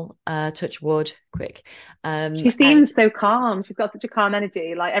well, touch wood, quick. She And seems so calm. She's got such a calm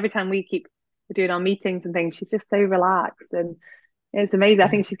energy. Like every time we keep doing our meetings and things, she's just so relaxed, and it's amazing. I yeah,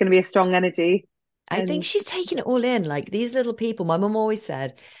 think she's going to be a strong energy. I think And she's taking it all in. Like these little people, my mum always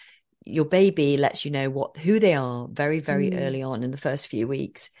said, your baby lets you know who they are very, very mm, early on in the first few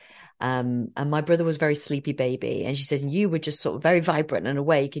weeks. And my brother was a very sleepy baby, and she said you were just sort of very vibrant and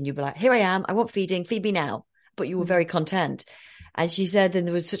awake, and you'd be like, here I am, I want feeding, feed me now. But you were mm, very content. And she said, and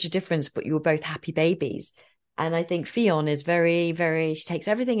there was such a difference, but you were both happy babies. And I think Fion is very, very, she takes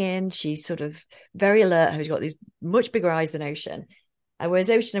everything in. She's sort of very alert. She's got these much bigger eyes than Ocean. Whereas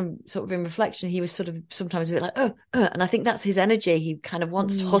Ocean, sort of in reflection, he was sort of sometimes a bit like, and I think that's his energy. He kind of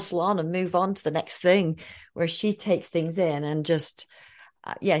wants to mm. hustle on and move on to the next thing, whereas she takes things in and just,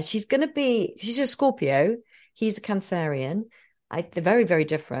 yeah, she's a Scorpio. He's a Cancerian. They're very, very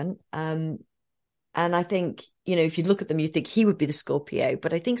different. And I think, if you look at them, you think he would be the Scorpio,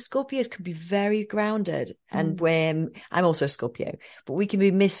 but I think Scorpios can be very grounded. And Mm. when I'm also a Scorpio, but we can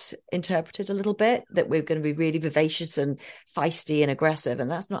be misinterpreted a little bit that we're going to be really vivacious and feisty and aggressive.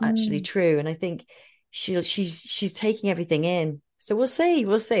 And that's not actually Mm. true. And I think she's taking everything in. So we'll see.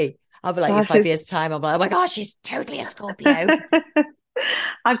 We'll see. I'll be like, in Gosh, 5 years' time, I'll be like, oh my gosh, she's totally a Scorpio.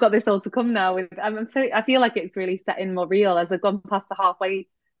 I've got this all to come now. I feel like it's really setting more real as I've gone past the halfway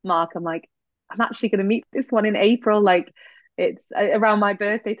mark. I'm like, I'm actually going to meet this one in April. Like, it's around my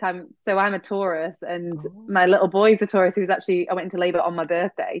birthday time. So I'm a Taurus, and Oh, my little boy's a Taurus who's actually, I went into labor on my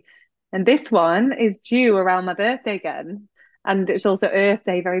birthday. And this one is due around my birthday again. And it's also Earth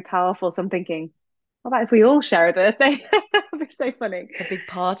Day, very powerful. So I'm thinking, what about if we all share a birthday? That'd be so funny. a big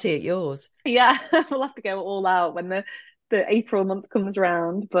party at yours. Yeah, we'll have to go all out when the April month comes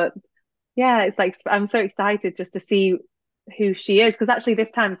around. But yeah, it's like I'm so excited just to see who she is because actually this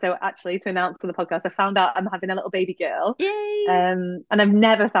time, so actually to announce on the podcast, I found out I'm having a little baby girl. Yay. And I've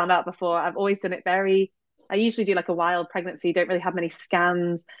never found out before. I've always done it I usually do like a wild pregnancy, don't really have many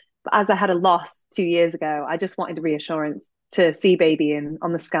scans. But as I had a loss 2 years ago, I just wanted a reassurance to see baby in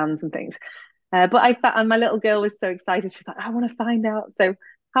on the scans and things. And my little girl was so excited. She was like, I want to find out. So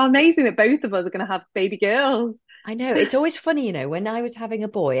how amazing that both of us are going to have baby girls. I know. It's always funny, when I was having a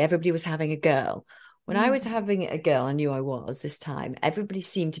boy, everybody was having a girl. When I was Mm. having a girl, I knew I was this time. Everybody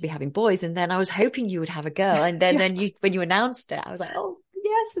seemed to be having boys, and then I was hoping you would have a girl. And then, Yes, when you announced it, I was like, oh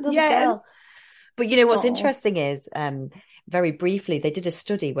yes, another yes. girl. But what's Oh. interesting is, very briefly, they did a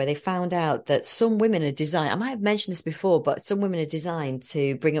study where they found out that some women are designed. I might have mentioned this before, but some women are designed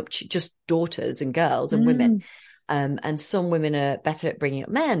to bring up just daughters and girls and women. Mm. And some women are better at bringing up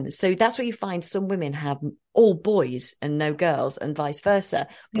men. So that's what you find. Some women have all boys and no girls, and vice versa.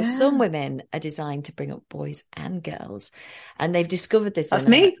 But some Yeah, women are designed to bring up boys and girls. And they've discovered this that's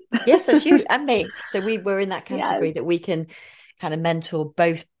in me. yes, that's you and me. So we're in that Yes. category that we can kind of mentor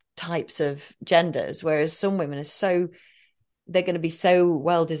both types of genders. Whereas some women are they're going to be so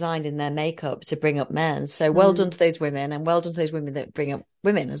well designed in their makeup to bring up men. So well done Mm. to those women, and well done to those women that bring up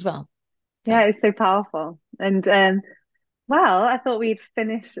women as well. Yeah, So it's so powerful. And well, I thought we'd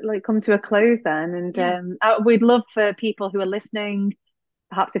finish, like, come to a close then. And yeah. we'd love for people who are listening,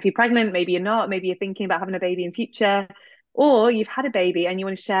 perhaps if you're pregnant, maybe you're not, maybe you're thinking about having a baby in future, or you've had a baby and you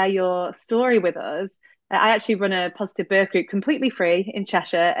want to share your story with us. I actually run a positive birth group completely free in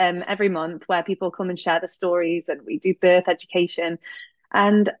Cheshire every month where people come and share their stories and we do birth education.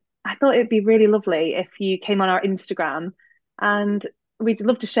 And I thought it'd be really lovely if you came on our Instagram, and we'd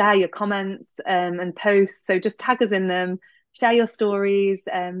love to share your comments and posts. So just tag us in them, share your stories,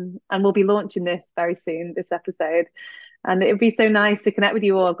 and we'll be launching this very soon, this episode. And it would be so nice to connect with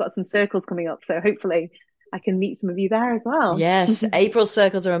you all. I've got some circles coming up, so hopefully I can meet some of you there as well. Yes, April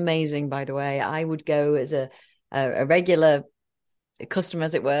circles are amazing, by the way. I would go as a regular customer,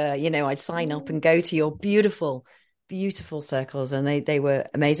 as it were. You know, I'd sign up and go to your beautiful circles, and they were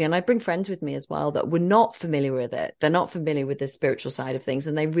amazing. And I'd bring friends with me as well that were not familiar with it. They're not familiar with the spiritual side of things,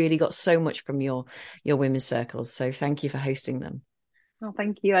 and they really got so much from your women's circles. So thank you for hosting them. Oh,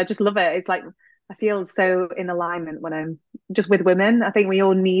 thank you. I just love it. It's like I feel so in alignment when I'm just with women. I think we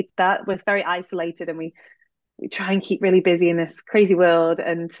all need that. We're very isolated, and we try and keep really busy in this crazy world,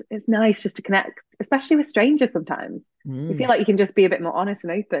 and it's nice just to connect, especially with strangers. Sometimes you feel like you can just be a bit more honest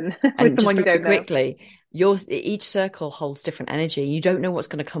and open with someone you don't know. Quickly, each circle holds different energy. You don't know what's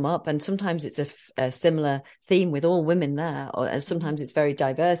going to come up, and sometimes it's a similar theme with all women there, or sometimes it's very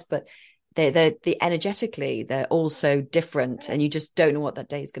diverse, but they're energetically they're all so different, and you just don't know what that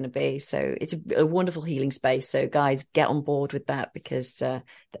day is going to be. So it's a wonderful healing space. So guys, get on board with that, because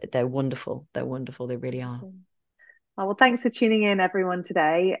they're wonderful. They're wonderful. They really are. Oh, well, thanks for tuning in, everyone,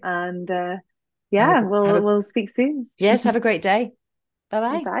 today. And we'll speak soon. Yes, have a great day.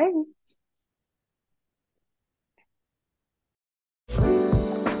 Bye-bye. Bye.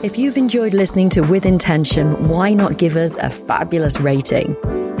 If you've enjoyed listening to With Intention, why not give us a fabulous rating?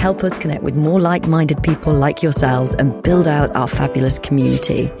 Help us connect with more like-minded people like yourselves and build out our fabulous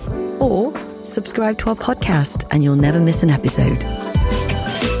community. Or subscribe to our podcast and you'll never miss an episode.